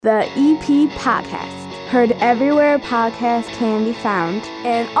The EP Podcast. Heard everywhere podcasts can be found,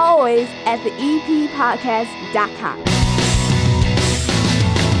 and always at theeppodcast.com.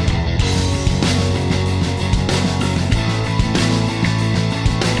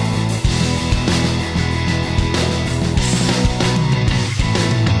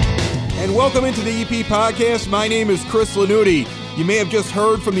 And welcome into the EP Podcast. My name is Chris Lanuti. You may have just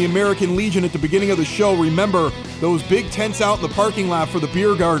heard from the American Legion at the beginning of the show. Remember, those big tents out in the parking lot for the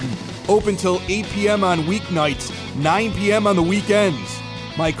beer garden, open till 8 p.m. on weeknights, 9 p.m. on the weekends.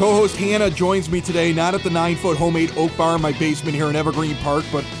 My co-host Hannah joins me today, not at the 9-foot homemade oak bar in my basement here in Evergreen Park,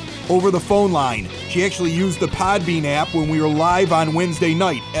 but over the phone line. She actually used the Podbean app when we were live on Wednesday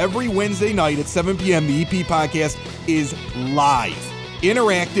night. Every Wednesday night at 7 p.m., the EP Podcast is live.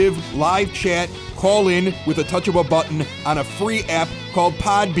 Interactive, live chat, call in with a touch of a button on a free app called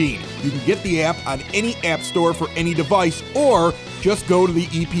Podbean. You can get the app on any app store for any device, or just go to the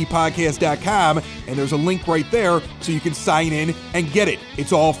eppodcast.com and there's a link right there so you can sign in and get it.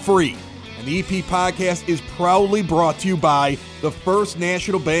 It's all free. And the EP Podcast is proudly brought to you by the First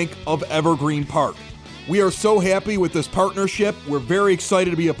National Bank of Evergreen Park. We are so happy with this partnership. We're very excited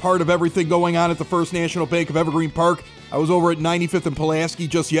to be a part of everything going on at the First National Bank of Evergreen Park. I was over at 95th and Pulaski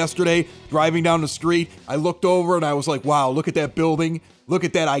just yesterday, driving down the street. I looked over and I was like, wow, look at that building. Look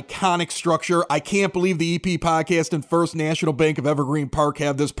at that iconic structure. I can't believe the EP Podcast and First National Bank of Evergreen Park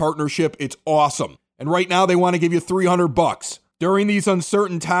have this partnership. It's awesome. And right now they want to give you $300. During these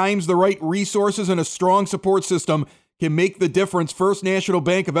uncertain times, the right resources and a strong support system can make the difference. First National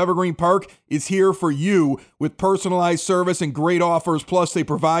Bank of Evergreen Park is here for you with personalized service and great offers. Plus, they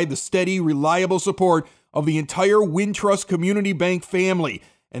provide the steady, reliable support of the entire Wintrust Community Bank family.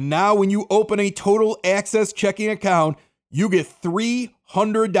 And now when you open a Total Access checking account, you get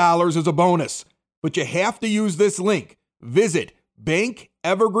 $300 as a bonus. But you have to use this link. Visit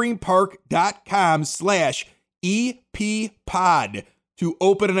bankevergreenpark.com/EPPod to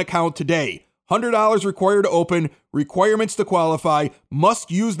open an account today. $100 required to open. Requirements to qualify.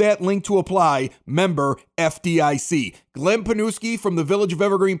 Must use that link to apply. Member FDIC. Glenn Panuski from the Village of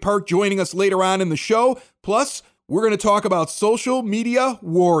Evergreen Park joining us later on in the show. Plus, we're going to talk about social media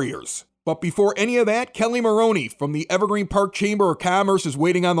warriors. But before any of that, Kelly Maroney from the Evergreen Park Chamber of Commerce is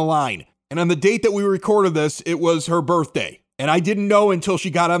waiting on the line. And on the date that we recorded this, it was her birthday. And I didn't know until she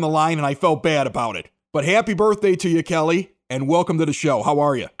got on the line, and I felt bad about it. But happy birthday to you, Kelly. And welcome to the show. How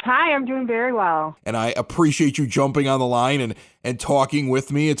are you? Hi, I'm doing very well. And I appreciate you jumping on the line and talking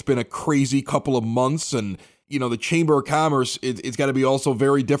with me. It's been a crazy couple of months. And, you know, the Chamber of Commerce, it's got to be also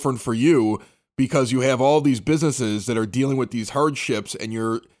very different for you because you have all these businesses that are dealing with these hardships and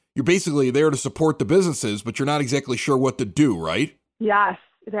you're basically there to support the businesses, but you're not exactly sure what to do, right? Yes,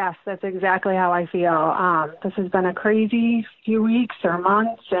 that's exactly how I feel. This has been a crazy few weeks or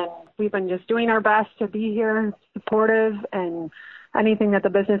months, and we've been just doing our best to be here, supportive, and anything that the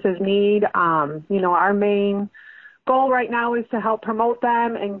businesses need. Our main goal right now is to help promote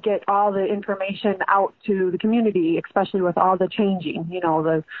them and get all the information out to the community, especially with all the changing.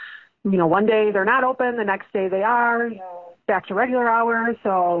 One day they're not open, the next day they are, back to regular hours.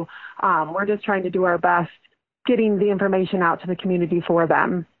 So we're just trying to do our best getting the information out to the community for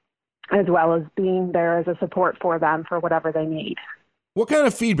them, as well as being there as a support for them for whatever they need. What kind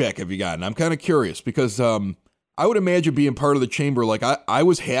of feedback have you gotten? I'm kind of curious because I would imagine being part of the chamber, like I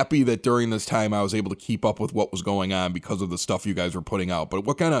was happy that during this time I was able to keep up with what was going on because of the stuff you guys were putting out. But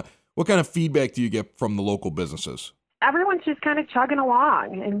what kind of feedback do you get from the local businesses? Everyone's just kind of chugging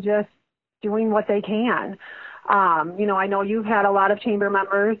along and just doing what they can. I know you've had a lot of chamber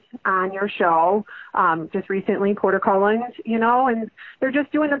members on your show, just recently, Porter Collins, and they're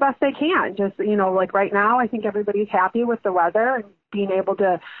just doing the best they can. Just, like right now, I think everybody's happy with the weather and being able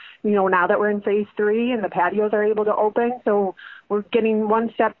to, now that we're in phase 3 and the patios are able to open. So we're getting one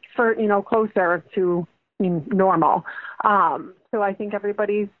step closer to normal. So I think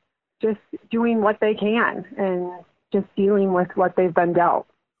everybody's just doing what they can and just dealing with what they've been dealt.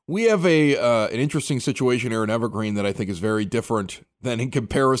 We have an interesting situation here in Evergreen that I think is very different than in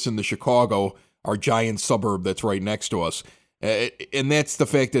comparison to Chicago, our giant suburb that's right next to us. And that's the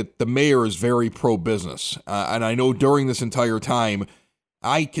fact that the mayor is very pro-business. And I know during this entire time,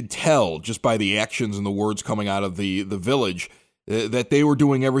 I could tell just by the actions and the words coming out of the village that they were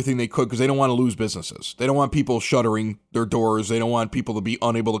doing everything they could because they don't want to lose businesses. They don't want people shuttering their doors. They don't want people to be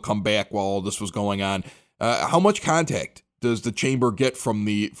unable to come back while all this was going on. How much contact does the chamber get from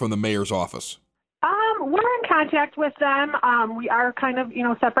the mayor's office? We're in contact with them. We are kind of,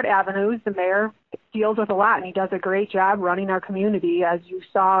 separate avenues. The mayor deals with a lot, and he does a great job running our community. As you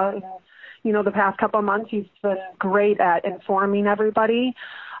saw in, the past couple of months, he's been great at informing everybody.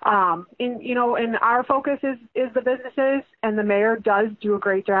 And our focus is the businesses, and the mayor does do a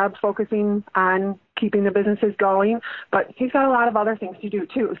great job focusing on keeping the businesses going, but he's got a lot of other things to do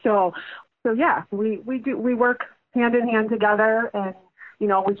too. So yeah, we work hand in hand together, and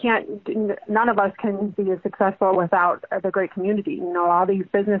none of us can be as successful without the great community. All these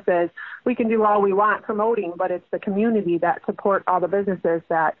businesses, we can do all we want promoting, but it's the community that support all the businesses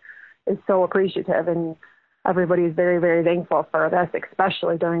that is so appreciative, and everybody is very, very thankful for this,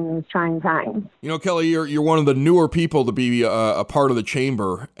 especially during these trying times. Kelly, you're one of the newer people to be a part of the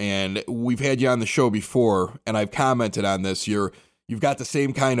chamber, and we've had you on the show before, and I've commented on this. You've got the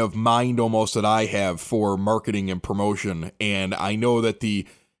same kind of mind almost that I have for marketing and promotion, and I know that the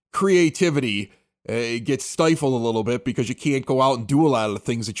creativity gets stifled a little bit because you can't go out and do a lot of the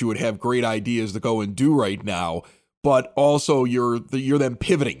things that you would have great ideas to go and do right now. But also you're then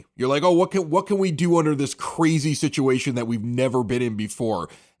pivoting. You're like, oh, what can we do under this crazy situation that we've never been in before?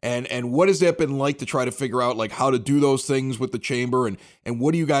 And what has that been like to try to figure out like how to do those things with the chamber, and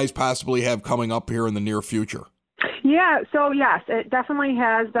what do you guys possibly have coming up here in the near future? Yeah, so yes, it definitely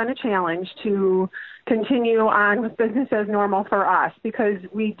has been a challenge to continue on with business as normal for us, because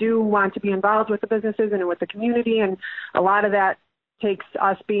we do want to be involved with the businesses and with the community, and a lot of that takes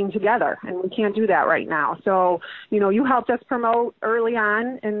us being together, and we can't do that right now. So, you helped us promote early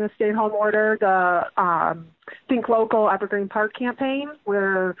on in the stay-at-home order the Think Local Evergreen Park campaign,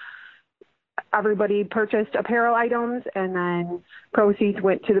 where everybody purchased apparel items and then proceeds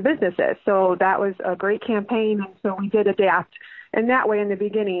went to the businesses. So that was a great campaign, and so we did adapt in that way in the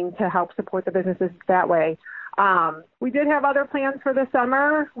beginning to help support the businesses that way. We did have other plans for the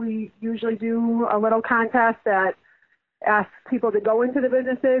summer. We usually do a little contest that ask people to go into the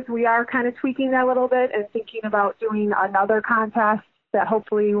businesses. We are kind of tweaking that a little bit and thinking about doing another contest that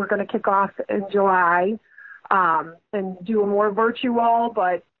hopefully we're going to kick off in July, and do a more virtual,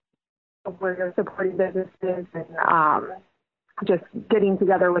 but we're going to support businesses and just getting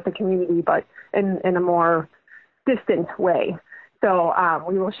together with the community, but in a more distant way. So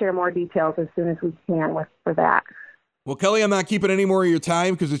we will share more details as soon as we can for that. Well, Kelly, I'm not keeping any more of your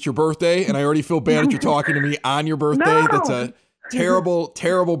time because it's your birthday, and I already feel bad that you're talking to me on your birthday. No. That's a terrible,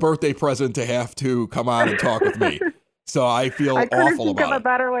 terrible birthday present to have to come on and talk with me. So I feel awful about it. I couldn't think of a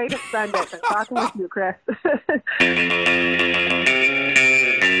better way to spend it than talking with you, Chris.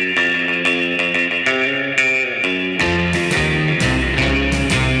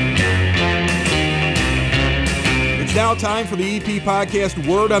 It's now time for the EP podcast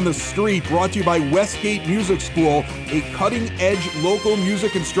Word on the Street, brought to you by Westgate Music School, a cutting-edge local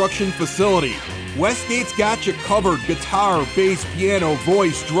music instruction facility. Westgate's got you covered: guitar, bass, piano,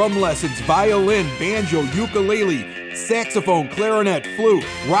 voice, drum lessons, violin, banjo, ukulele, saxophone, clarinet, flute,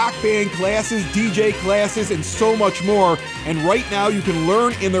 rock band classes, DJ classes, and so much more. And right now you can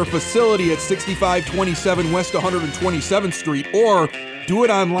learn in their facility at 6527 West 127th Street, or do it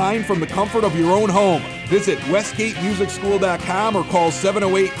online from the comfort of your own home. Visit westgatemusicschool.com or call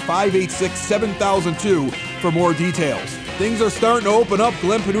 708-586-7002 for more details. Things are starting to open up.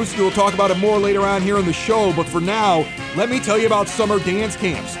 Glenn Panuski will talk about it more later on here in the show, but for now, let me tell you about summer dance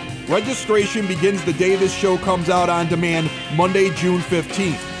camps. Registration begins the day this show comes out on demand, Monday, June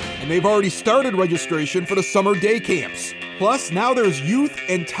 15th. And they've already started registration for the summer day camps. Plus, now there's youth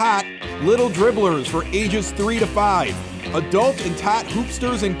and tot little dribblers for ages 3 to 5. Adult and tot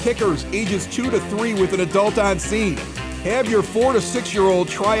hoopsters and kickers ages 2 to 3 with an adult on scene. Have your 4 to 6-year-old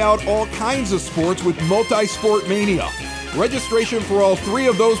try out all kinds of sports with Multi-Sport Mania. Registration for all 3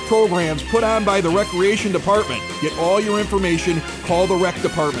 of those programs put on by the Recreation Department. Get all your information. Call the Rec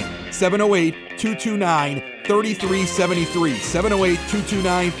Department. 708-229-3373.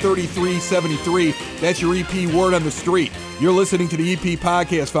 708-229-3373. That's your EP Word on the Street. You're listening to the EP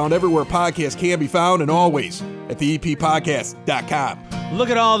Podcast, found everywhere podcasts can be found, and always at theeppodcast.com.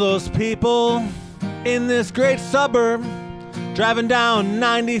 Look at all those people in this great suburb, driving down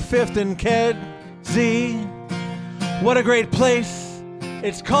 95th and Kedzie. What a great place.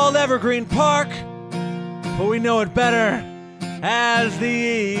 It's called Evergreen Park, but we know it better as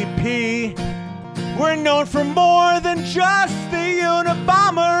the EP. We're known for more than just the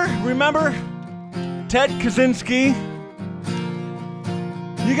Unabomber. Remember Ted Kaczynski?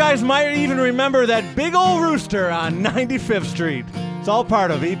 You guys might even remember that big old rooster on 95th Street. It's all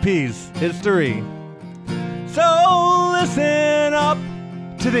part of EP's history. So listen up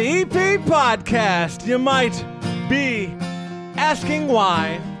to the EP Podcast. You might be asking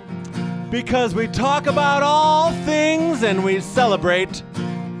why. Because we talk about all things and we celebrate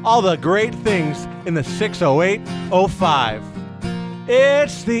all the great things in the 60805.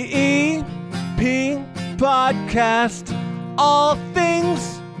 It's the EP Podcast. All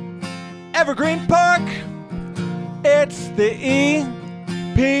things Evergreen Park. It's the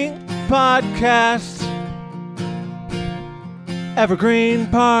EP Podcast. Evergreen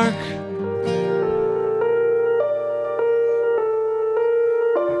Park.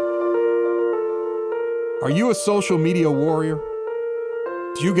 Are you a social media warrior?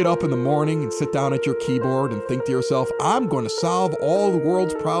 Do you get up in the morning and sit down at your keyboard and think to yourself, I'm going to solve all the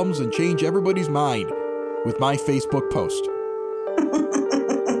world's problems and change everybody's mind with my Facebook post?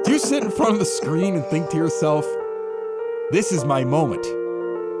 Do you sit in front of the screen and think to yourself, this is my moment.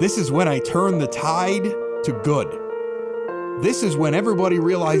 This is when I turn the tide to good. This is when everybody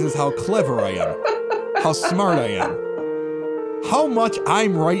realizes how clever I am, how smart I am, how much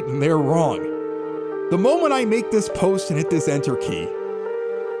I'm right and they're wrong. The moment I make this post and hit this enter key,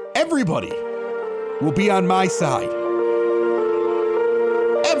 everybody will be on my side.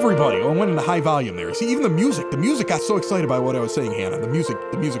 Everybody. Oh, I went into high volume there. See, even the music got so excited by what I was saying, Hannah. The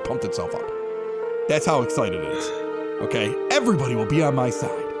music pumped itself up. That's how excited it is. Okay? Everybody will be on my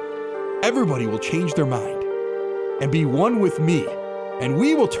side. Everybody will change their mind and be one with me. And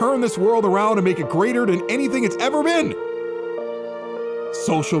we will turn this world around and make it greater than anything it's ever been.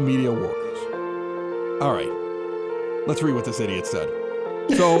 Social media warriors. All right, let's read what this idiot said.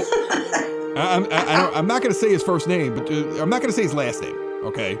 So, I'm not going to say his first name, but I'm not going to say his last name,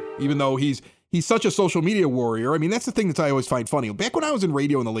 okay? Even though he's such a social media warrior. I mean, that's the thing that I always find funny. Back when I was in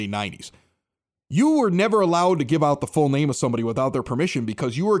radio in the late 90s, you were never allowed to give out the full name of somebody without their permission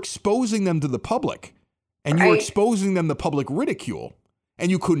because you were exposing them to the public, and you were exposing them to public ridicule, and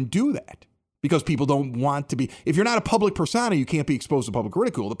you couldn't do that. Because people don't want to be, if you're not a public persona, you can't be exposed to public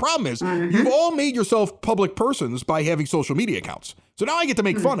ridicule. The problem is, you've all made yourself public persons by having social media accounts. So now I get to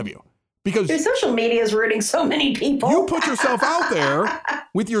make fun of you. Because your social media is ruining so many people. You put yourself out there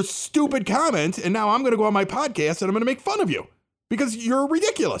with your stupid comment, and now I'm going to go on my podcast and I'm going to make fun of you. Because you're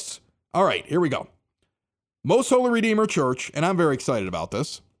ridiculous. All right, here we go. Most Holy Redeemer Church, and I'm very excited about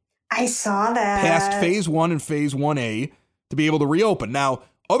this. I saw that. Passed phase 1 and phase 1A to be able to reopen. Now,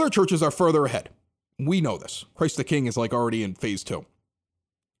 other churches are further ahead. We know this. Christ the King is like already in phase 2.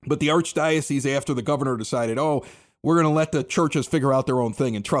 But the archdiocese, after the governor decided, we're going to let the churches figure out their own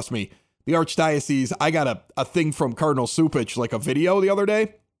thing. And trust me, the archdiocese, I got a thing from Cardinal Supich, like a video the other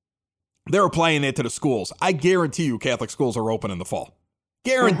day. They're applying it to the schools. I guarantee you Catholic schools are open in the fall.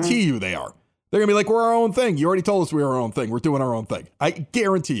 Guarantee you they are. They're going to be like, we're our own thing. You already told us we were our own thing. We're doing our own thing. I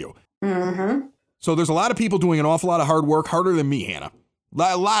guarantee you. So there's a lot of people doing an awful lot of hard work, harder than me, Hannah.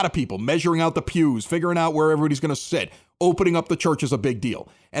 A lot of people measuring out the pews, figuring out where everybody's going to sit. Opening up the church is a big deal.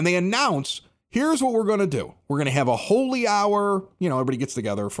 And they announce, here's what we're going to do. We're going to have a holy hour. Everybody gets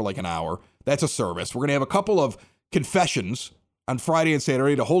together for like an hour. That's a service. We're going to have a couple of confessions on Friday and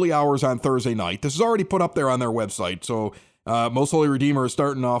Saturday. The holy hours on Thursday night. This is already put up there on their website. So Most Holy Redeemer is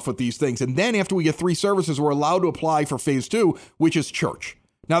starting off with these things. And then after we get 3 services, we're allowed to apply for phase 2, which is church.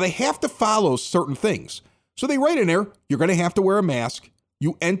 Now they have to follow certain things. So they write in there, you're going to have to wear a mask.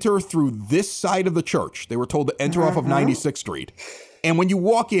 You enter through this side of the church. They were told to enter off of 96th Street. And when you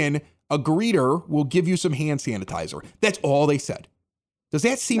walk in, a greeter will give you some hand sanitizer. That's all they said. Does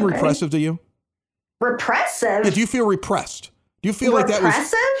that seem repressive to you? Repressive? Yeah, do you feel repressed? Do you feel repressive? Like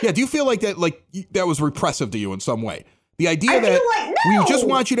that was... Yeah, do you feel like that was repressive to you in some way? The idea I that feel like, no. we just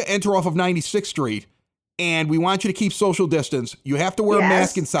want you to enter off of 96th Street and we want you to keep social distance. You have to wear a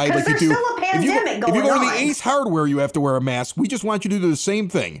mask inside like you do. There's still a pandemic if you go to going the Ace Hardware, you have to wear a mask. We just want you to do the same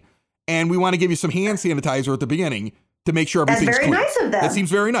thing. And we want to give you some hand sanitizer at the beginning to make sure everything's clear. That's very nice of them. That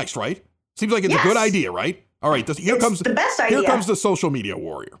seems very nice, right? Seems like it's a good idea, right? All right, here comes the best idea. Here comes the social media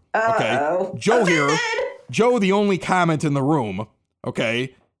warrior. Uh-oh. Okay, Joe here. Joe, the only comment in the room.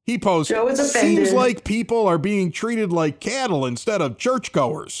 Okay, he posts. Joe is offended. Seems like people are being treated like cattle instead of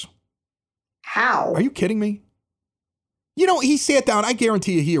churchgoers. How? Are you kidding me? He sat down. I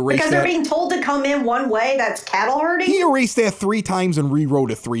guarantee you he erased that. Because they're being told to come in one way, that's cattle herding? He erased that 3 times and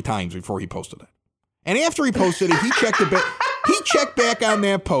rewrote it 3 times before he posted it. And after he posted it, he checked back on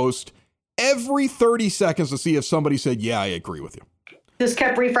that post every 30 seconds to see if somebody said, yeah, I agree with you. Just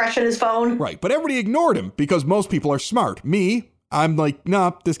kept refreshing his phone. Right. But everybody ignored him because most people are smart. Me, I'm like,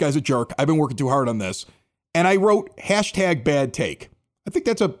 nah, this guy's a jerk. I've been working too hard on this. And I wrote #BadTake. I think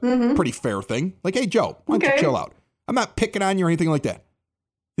that's a pretty fair thing. Like, hey, Joe, why don't you chill out? I'm not picking on you or anything like that.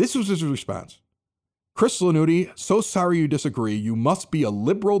 This was his response. Chris Lanuti, so sorry you disagree. You must be a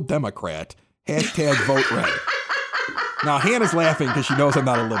liberal Democrat. #vote red. Now, Hannah's laughing because she knows I'm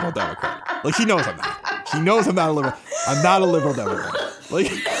not a liberal Democrat. Like, she knows I'm not. She knows I'm not a liberal. I'm not a liberal Democrat.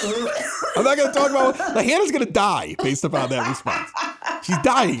 Like, I'm not going to talk about... Like, Hannah's going to die based upon that response. She's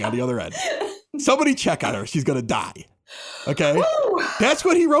dying on the other end. Somebody check on her. She's going to die. Okay? Woo. That's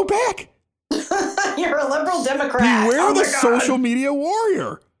what he wrote back. You're a liberal Democrat. Beware Oh the my God. social media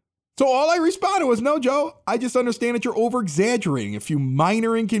warrior. So all I responded was, no, Joe, I just understand that you're over-exaggerating a few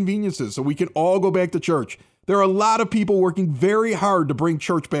minor inconveniences so we can all go back to church. There are a lot of people working very hard to bring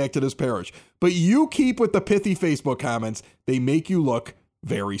church back to this parish. But you keep with the pithy Facebook comments. They make you look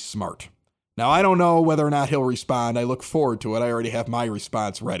very smart. Now, I don't know whether or not he'll respond. I look forward to it. I already have my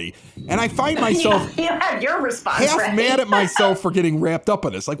response ready. And I find myself You have your response half ready. mad at myself for getting wrapped up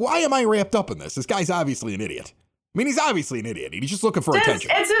in this. Like, why am I wrapped up in this? This guy's obviously an idiot. I mean, he's obviously an idiot. He's just looking for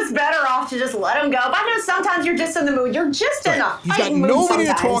attention. It's just better off to just let him go. But I know sometimes you're just in the mood. You're just in a He's got fighting mood nobody to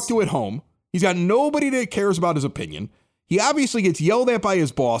sometimes. talk to at home. He's got nobody that cares about his opinion. He obviously gets yelled at by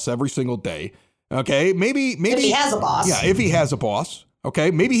his boss every single day. Okay, maybe If he has a boss. Yeah, if he has a boss.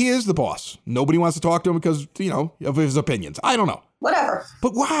 Okay, maybe he is the boss. Nobody wants to talk to him because, of his opinions. I don't know. Whatever.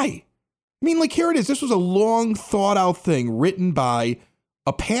 But why? I mean, like, here it is. This was a long, thought-out thing written by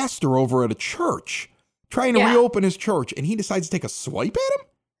a pastor over at a church trying to reopen his church, and he decides to take a swipe at him?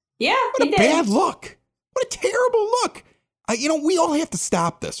 Yeah, What he a did. bad look. What a terrible look. We all have to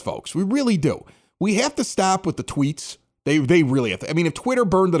stop this, folks. We really do. We have to stop with the tweets. They really have to. I mean, if Twitter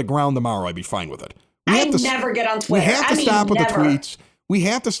burned to the ground tomorrow, I'd be fine with it. I never get on Twitter. We have to stop with never. the tweets. We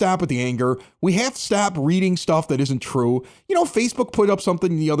have to stop with the anger. We have to stop reading stuff that isn't true. Facebook put up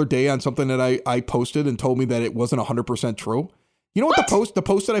something the other day on something that I posted and told me that it wasn't 100% true. You know what the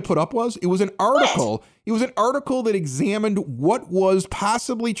post that I put up was? It was an article. What? It was an article that examined what was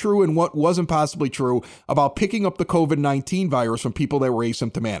possibly true and what wasn't possibly true about picking up the COVID-19 virus from people that were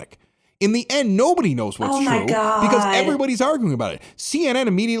asymptomatic. In the end, nobody knows what's Oh my true God. because everybody's arguing about it. CNN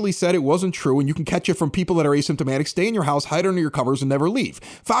immediately said it wasn't true and you can catch it from people that are asymptomatic. Stay in your house, hide under your covers, and never leave.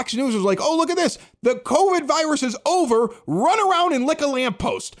 Fox News was like, oh, look at this. The COVID virus is over. Run around and lick a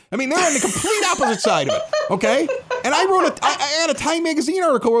lamppost. I mean, they're on the complete opposite side of it, okay? And I had a Time Magazine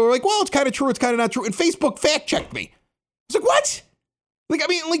article where they're like, well, it's kind of true, it's kind of not true. And Facebook fact-checked me. I was like, what?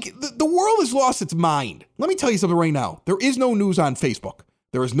 The world has lost its mind. Let me tell you something right now. There is no news on Facebook.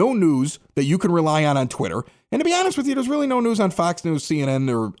 There is no news that you can rely on Twitter. And to be honest with you, there's really no news on Fox News, CNN,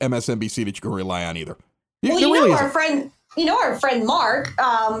 or MSNBC that you can rely on either. Well, There really our isn't. friend Mark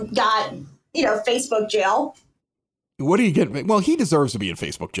got, Facebook jail. What do you get? Well, he deserves to be in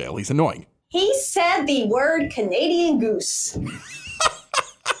Facebook jail. He's annoying. He said the word Canadian goose.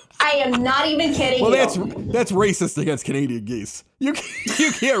 I am not even kidding Well, you. that's racist against Canadian geese. You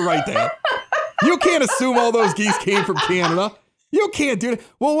can't write that. You can't assume all those geese came from Canada. You can't do that.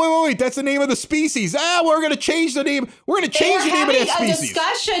 Well, wait. That's the name of the species. We're going to change the name. We're going to change the name of that They were having a species.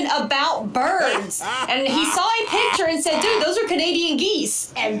 discussion about birds, and he saw a picture and said, dude, those are Canadian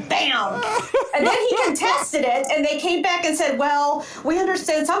geese. And bam. And then he contested it, and they came back and said, well, we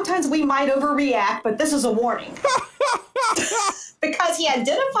understand sometimes we might overreact, but this is a warning. Because he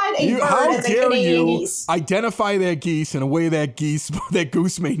identified a bird How as a dare Canadian you geese. identify that geese in a way that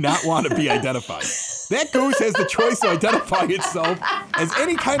goose may not want to be identified. That goose has the choice to identify itself as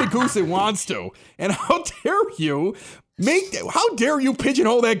any kind of goose it wants to. And how dare you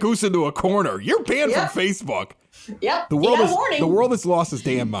pigeonhole that goose into a corner? You're banned Yep. from Facebook. Yep, The he got a world warning. has lost its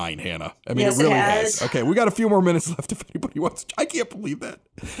damn mind, Hannah. I mean, Yes, it really it has. has. Okay, we got a few more minutes left if anybody wants. I can't believe that.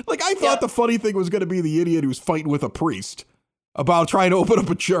 I thought the funny thing was going to be the idiot who's fighting with a priest about trying to open up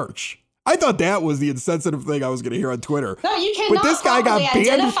a church. I thought that was the insensitive thing I was going to hear on Twitter. No, you cannot But this guy got properly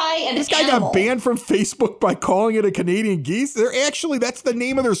banned. identify an This guy animal. got banned from Facebook by calling it a Canadian geese. That's the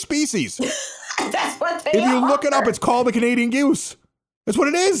name of their species. That's what they If you are. look it up, it's called the Canadian goose. That's what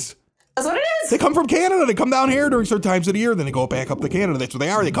it is. That's what it is. They come from Canada. They come down here during certain times of the year. Then they go back up to Canada. That's what they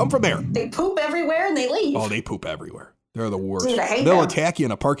are. They come from there. They poop everywhere and they leave. Oh, they poop everywhere. They're the worst. Dude, I hate They'll them. attack you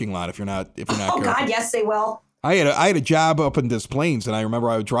in a parking lot if you're not Oh, careful. God, yes, they will. I had a job up in Des Plaines, and I remember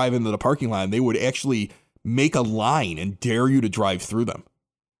I would drive into the parking lot, and they would actually make a line and dare you to drive through them.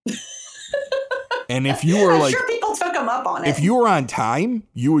 And if you were I'm sure people took them up on it. if you were on time,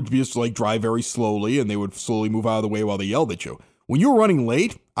 you would just drive very slowly, and they would slowly move out of the way while they yelled at you. When you were running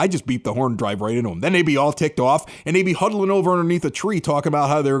late, I just beat the horn and drive right into them. Then they'd be all ticked off, and they'd be huddling over underneath a tree talking about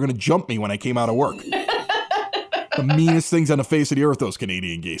how they were going to jump me when I came out of work. The meanest things on the face of the earth, those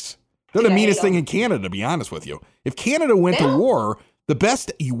Canadian geese. They're the Yeah, I meanest hate thing them. in Canada, to be honest with you. If Canada went to Yeah. war, the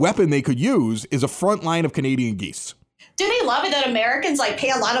best weapon they could use is a front line of Canadian geese. Do they love it that Americans pay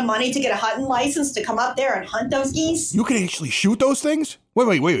a lot of money to get a hunting license to come up there and hunt those geese? You can actually shoot those things?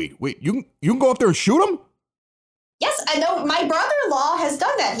 Wait. You can go up there and shoot them? Yes, I know. My brother-in-law has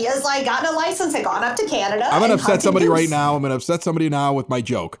done that. He has gotten a license and gone up to Canada. I'm going to and upset hunted somebody goose. right now. I'm going to upset somebody now with my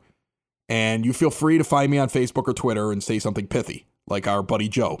joke. And you feel free to find me on Facebook or Twitter and say something pithy, like our buddy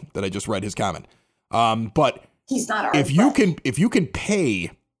Joe that I just read his comment. But He's not our if you can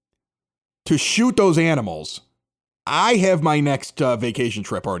pay to shoot those animals, I have my next vacation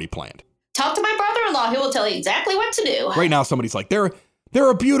trip already planned. Talk to my brother-in-law. He will tell you exactly what to do. Right now, somebody's like, they're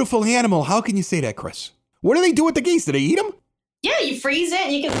a beautiful animal. How can you say that, Chris? What do they do with the geese? Do they eat them? Yeah, you freeze it.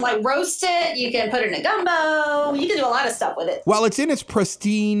 You can like roast it. You can put it in a gumbo. You can do a lot of stuff with it. While it's in its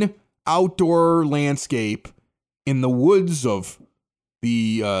pristine outdoor landscape in the woods of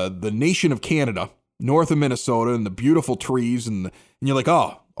the nation of Canada, north of Minnesota, and the beautiful trees, and you're like,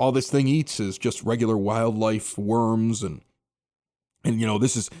 oh, all this thing eats is just regular wildlife, worms, and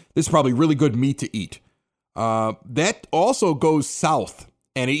this is probably really good meat to eat. That also goes south,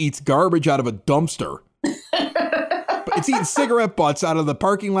 and it eats garbage out of a dumpster. But it's eating cigarette butts out of the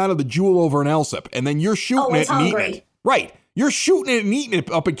parking lot of the Jewel over in Elsip, and then you're shooting it and eating it. Right. You're shooting it and eating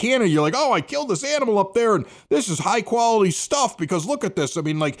it up in Canada. You're like, oh, I killed this animal up there, and this is high quality stuff because look at this. I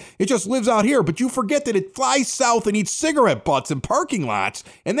mean, like, it just lives out here. But you forget that it flies south and eats cigarette butts in parking lots,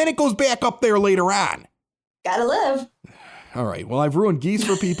 and then it goes back up there later on. Gotta live. All right. Well, I've ruined geese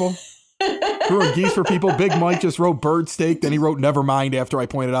for people. Big Mike just wrote bird steak, then he wrote never mind after I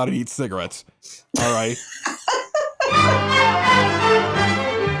pointed out it eats cigarettes. All right.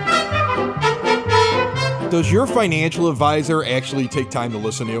 Does your financial advisor actually take time to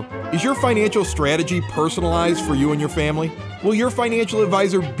listen to you? Is your financial strategy personalized for you and your family? Will your financial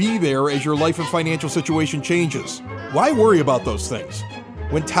advisor be there as your life and financial situation changes? Why worry about those things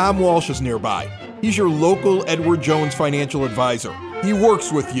when Tom Walsh is nearby? He's your local Edward Jones financial advisor. He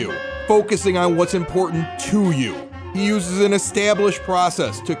works with you, focusing on what's important to you. He uses an established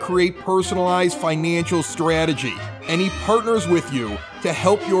process to create personalized financial strategy, and he partners with you to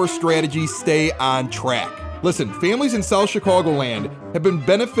help your strategy stay on track. Listen, families in South Chicagoland have been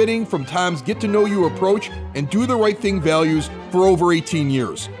benefiting from Tom's get-to-know-you approach and do the right thing values for over 18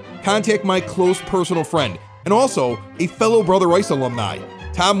 years. Contact my close personal friend and also a fellow Brother Ice alumni,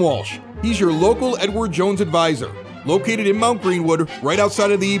 Tom Walsh. He's your local Edward Jones advisor, located in Mount Greenwood, right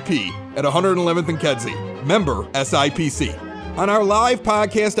outside of the EP at 111th and Kedzie. Member SIPC. On our live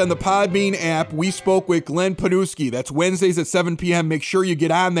podcast on the Podbean app, we spoke with Glenn Panuski. That's Wednesdays at 7 p.m. Make sure you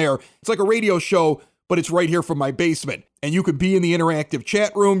get on there. It's like a radio show, but it's right here from my basement. And you can be in the interactive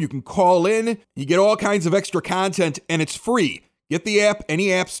chat room. You can call in. You get all kinds of extra content, and it's free. Get the app,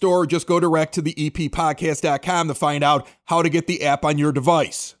 any app store. Just go direct to the eppodcast.com to find out how to get the app on your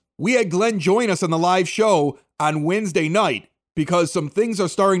device. We had Glenn join us on the live show on Wednesday night because some things are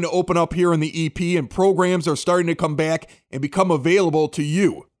starting to open up here in the EP and programs are starting to come back and become available to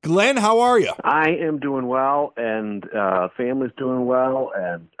you. Glenn, how are you? I am doing well, and family's doing well,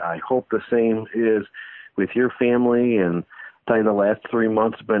 and I hope the same is with your family. And I'll tell you, the last 3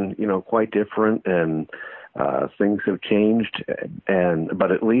 months have been, quite different, and things have changed.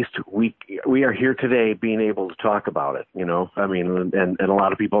 But at least we are here today, being able to talk about it. I mean, and a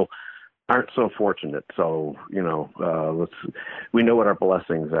lot of people aren't so fortunate. So, we know what our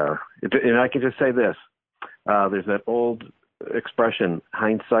blessings are. And I can just say this, there's that old expression,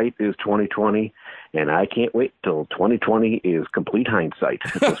 hindsight is 20/20, and I can't wait till 2020 is complete hindsight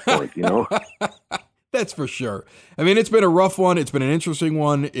at this point, That's for sure. I mean, it's been a rough one. It's been an interesting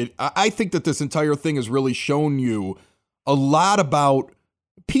one. I think that this entire thing has really shown you a lot about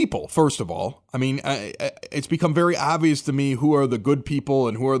people, first of all. I mean, it's become very obvious to me who are the good people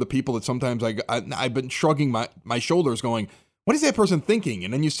and who are the people that sometimes I've been shrugging my shoulders going, what is that person thinking?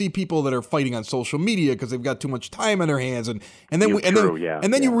 And then you see people that are fighting on social media because they've got too much time on their hands, and then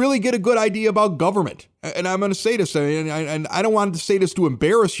you really get a good idea about government. And I'm going to say this, and I don't want to say this to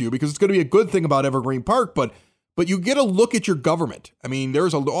embarrass you because it's going to be a good thing about Evergreen Park, but you get a look at your government. I mean,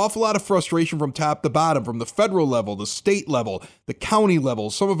 there's an awful lot of frustration from top to bottom, from the federal level, the state level, the county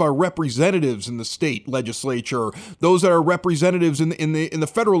level, some of our representatives in the state legislature, those that are representatives in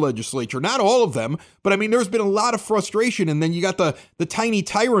the federal legislature. Not all of them, but I mean, there's been a lot of frustration. And then you got the tiny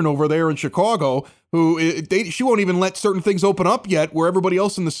tyrant over there in Chicago who she won't even let certain things open up yet where everybody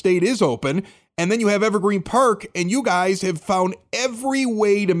else in the state is open. And then you have Evergreen Park, and you guys have found every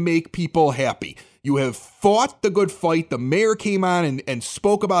way to make people happy. You have fought the good fight. The mayor came on and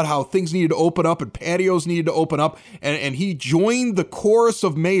spoke about how things needed to open up and patios needed to open up. And he joined the chorus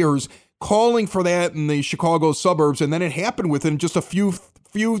of mayors calling for that in the Chicago suburbs. And then it happened within just a few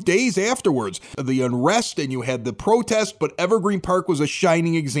days afterwards. The unrest, and you had the protest, but Evergreen Park was a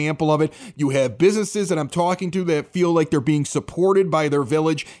shining example of it. You have businesses that I'm talking to that feel like they're being supported by their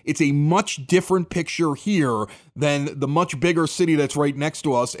village. It's a much different picture here than the much bigger city that's right next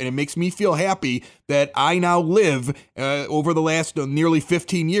to us, and it makes me feel happy that I now live over the last nearly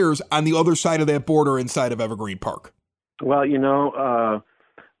 15 years on the other side of that border inside of Evergreen Park. Well,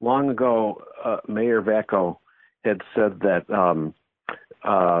 long ago, Mayor Vacco had said that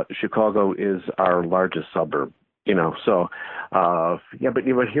Chicago is our largest suburb. So but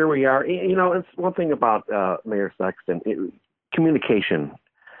here we are. It's one thing about Mayor Sexton. Communication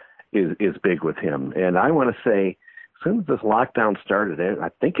is big with him, and I want to say, as soon as this lockdown started, I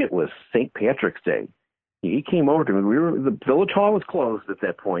think it was St. Patrick's Day. He came over to me. The village hall was closed at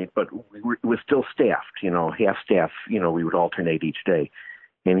that point, but it was still staffed. Half staff. We would alternate each day,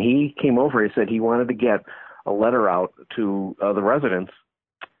 and he came over. He said he wanted to get a letter out to the residents,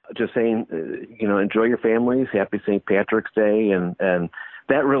 just saying, enjoy your families, happy St. Patrick's Day, and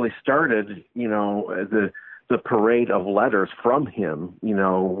that really started, the parade of letters from him,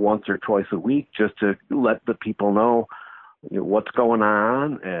 once or twice a week, just to let the people know what's going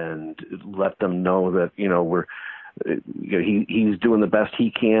on and let them know that, he's doing the best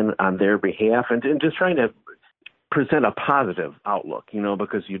he can on their behalf, and just trying to present a positive outlook,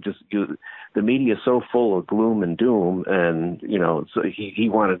 because the media is so full of gloom and doom, and, so he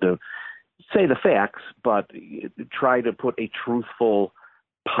wanted to say the facts, but try to put a truthful,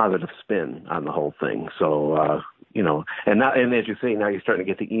 positive spin on the whole thing. So, and as you say, now you're starting to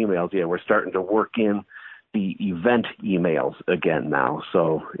get the emails. Yeah, we're starting to work in the event emails again now.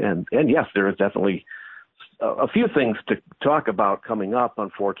 So, and yes, there is definitely a few things to talk about coming up.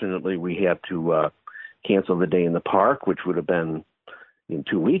 Unfortunately, we had to cancel the Day in the Park, which would have been in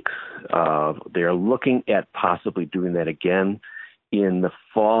 2 weeks. They're looking at possibly doing that again in the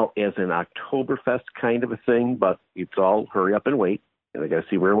fall as an Oktoberfest kind of a thing, but it's all hurry up and wait. And I got to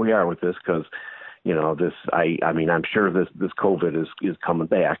see where we are with this, because, I'm sure this COVID is coming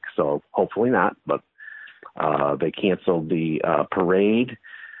back, so hopefully not, but they canceled the parade.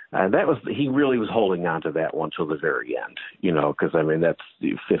 And he really was holding on to that one till the very end, because, that's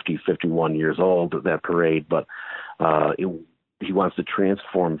 51 years old, that parade. But he wants to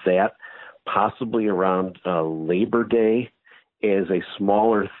transform that possibly around Labor Day as a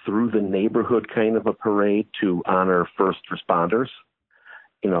smaller through the neighborhood kind of a parade to honor first responders.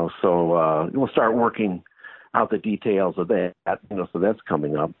 So we'll start working out the details of that, so that's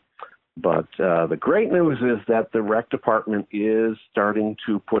coming up. But the great news is that the rec department is starting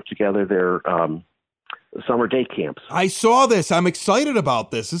to put together their summer day camps. I saw this. I'm excited about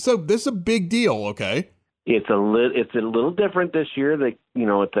this. This is a big deal. Okay. It's a little different this year.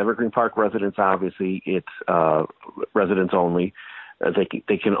 It's Evergreen Park residents. Obviously, it's residents only.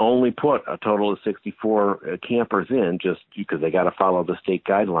 They can only put a total of 64 campers in, just because they got to follow the state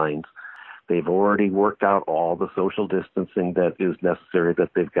guidelines. They've already worked out all the social distancing that is necessary that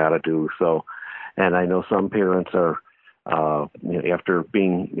they've got to do. So, and I know some parents are, after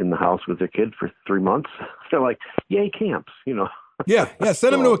being in the house with their kid for 3 months, they're like, "Yay, camps!" Yeah,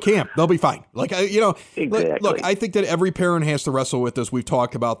 send them to a camp. They'll be fine. Exactly. Look, I think that every parent has to wrestle with this. We've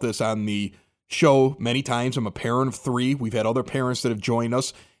talked about this on the show many times. I'm a parent of 3. We've had other parents that have joined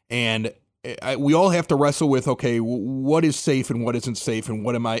us, and we all have to wrestle with, okay, what is safe and what isn't safe, and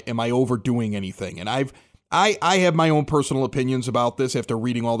what am I overdoing anything? And I have my own personal opinions about this after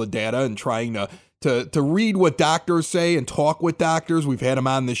reading all the data and trying to read what doctors say and talk with doctors. We've had them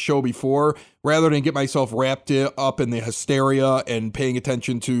on this show before, rather than get myself wrapped up in the hysteria and paying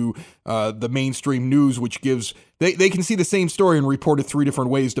attention to the mainstream news, which gives they can see the same story and report it 3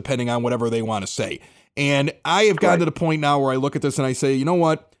 different ways depending on whatever they want to say. And I have gotten to the point now where I look at this and I say, you know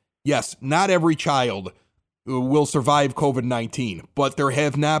what? Yes, not every child will survive COVID-19, but there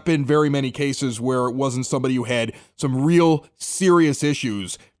have not been very many cases where it wasn't somebody who had some real serious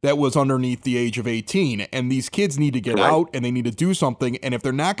issues that was underneath the age of 18. And these kids need to get out, and they need to do something. And if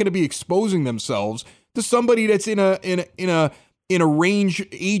they're not going to be exposing themselves to somebody that's in a range,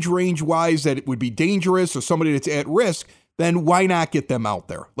 age range wise, that it would be dangerous, or somebody that's at risk, then why not get them out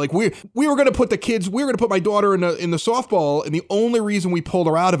there? Like we were going to put my daughter in the softball, and the only reason we pulled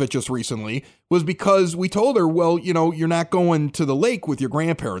her out of it just recently was because we told her, well, you're not going to the lake with your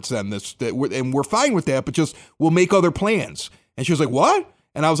grandparents then, and we're fine with that, but just we'll make other plans. And she was like, what?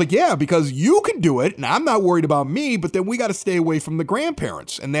 And I was like, yeah, because you can do it, and I'm not worried about me, but then we got to stay away from the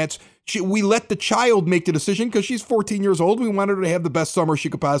grandparents. And we let the child make the decision because she's 14 years old. We wanted her to have the best summer she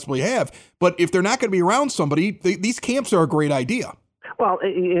could possibly have. But if they're not going to be around somebody, these camps are a great idea. Well,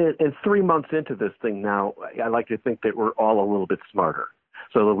 in 3 months into this thing now, I like to think that we're all a little bit smarter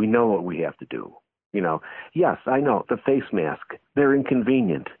so that we know what we have to do. Yes, I know, the face mask, they're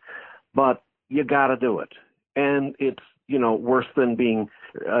inconvenient, but you got to do it. And it's, worse than being,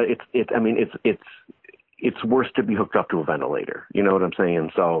 it's worse to be hooked up to a ventilator. You know what I'm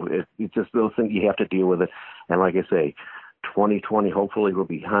saying? So it's just those things, you have to deal with it. And like I say, 2020 hopefully will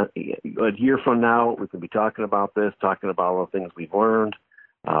be a year from now. We can be talking about this, talking about all the things we've learned.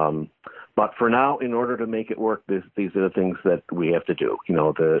 But for now, in order to make it work, these are the things that we have to do. You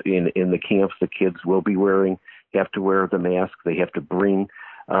know, in the camps, the kids will be have to wear the mask. They have to bring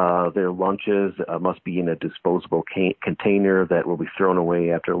their lunches, must be in a disposable container that will be thrown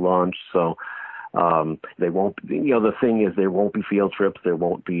away after lunch. So they won't. You know, the thing is, there won't be field trips. There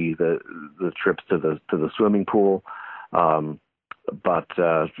won't be the trips to the swimming pool. But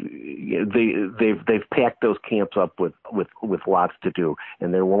they've packed those camps up with lots to do,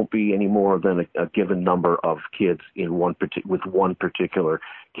 and there won't be any more than a given number of kids with one particular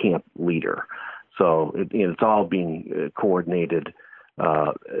camp leader. So it's all being coordinated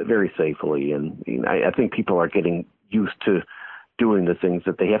very safely, and I think people are getting used to doing the things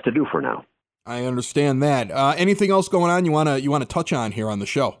that they have to do for now. I understand that. Anything else going on you want to touch on here on the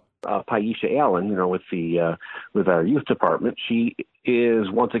show? Paisha Allen, with our youth department, she is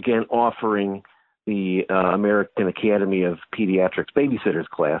once again offering the American Academy of Pediatrics Babysitters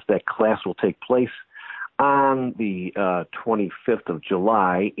class. That class will take place on the 25th of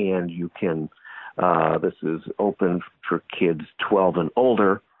July, and you can. This is open for kids 12 and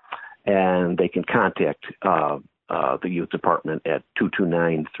older, and they can contact the youth department at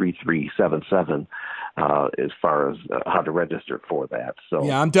 229-3377 as far as how to register for that. So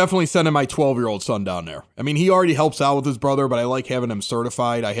yeah, I'm definitely sending my 12-year-old son down there. I mean, he already helps out with his brother, but I like having him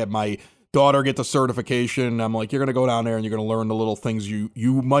certified. I had my daughter get the certification. I'm like, you're going to go down there and you're going to learn the little things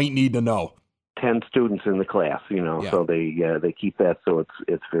you might need to know. 10 students in the class, so they keep that so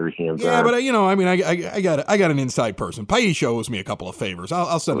it's very hands-on. Yeah, but I got an inside person. Paisha owes me a couple of favors.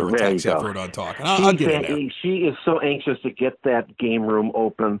 I'll send her a text after we're done talking. I'll get in there. She is so anxious to get that game room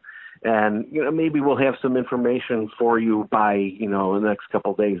open, and maybe we'll have some information for you by the next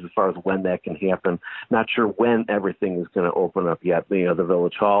couple of days as far as when that can happen. Not sure when everything is going to open up yet. The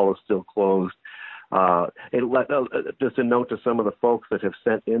Village Hall is still closed. Just a note to some of the folks that have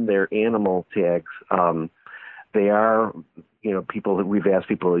sent in their animal tags. They are, people that we've asked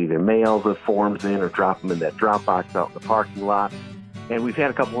people to either mail the forms in or drop them in that drop box out in the parking lot. And we've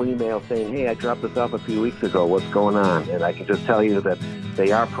had a couple of emails saying, hey, I dropped this off a few weeks ago. What's going on? And I can just tell you that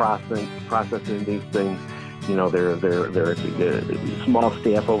they are processing these things. They're small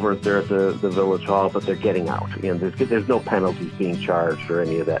staff over there at the Village Hall, but they're getting out, and there's no penalties being charged or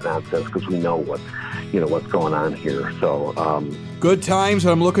any of that nonsense because we know what's going on here. So good times,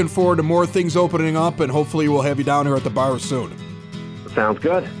 and I'm looking forward to more things opening up, and hopefully we'll have you down here at the bar soon. Sounds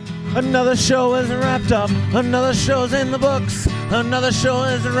good. Another show is wrapped up. Another show's in the books. Another show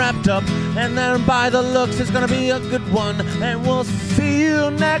is wrapped up, and then by the looks, it's gonna be a good one. And we'll see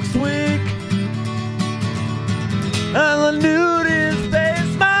you next week. And the nudist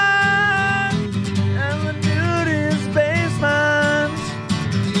basement. And the nudist basement.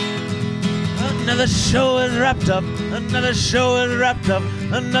 Another show is wrapped up. Another show is wrapped up.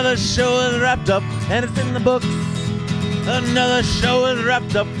 Another show is wrapped up, and it's in the books. Another show is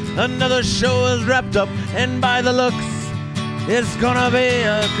wrapped up. Another show is wrapped up, and by the looks, it's gonna be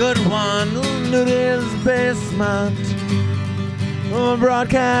a good one. Nudist basement.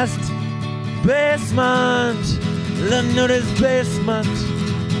 Broadcast basement. The nudist basement.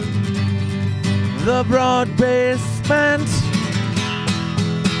 The broad basement.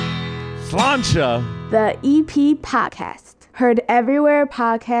 Sláinte. The EP Podcast. Heard everywhere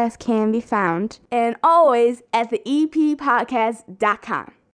podcasts can be found, and always at the eppodcast.com.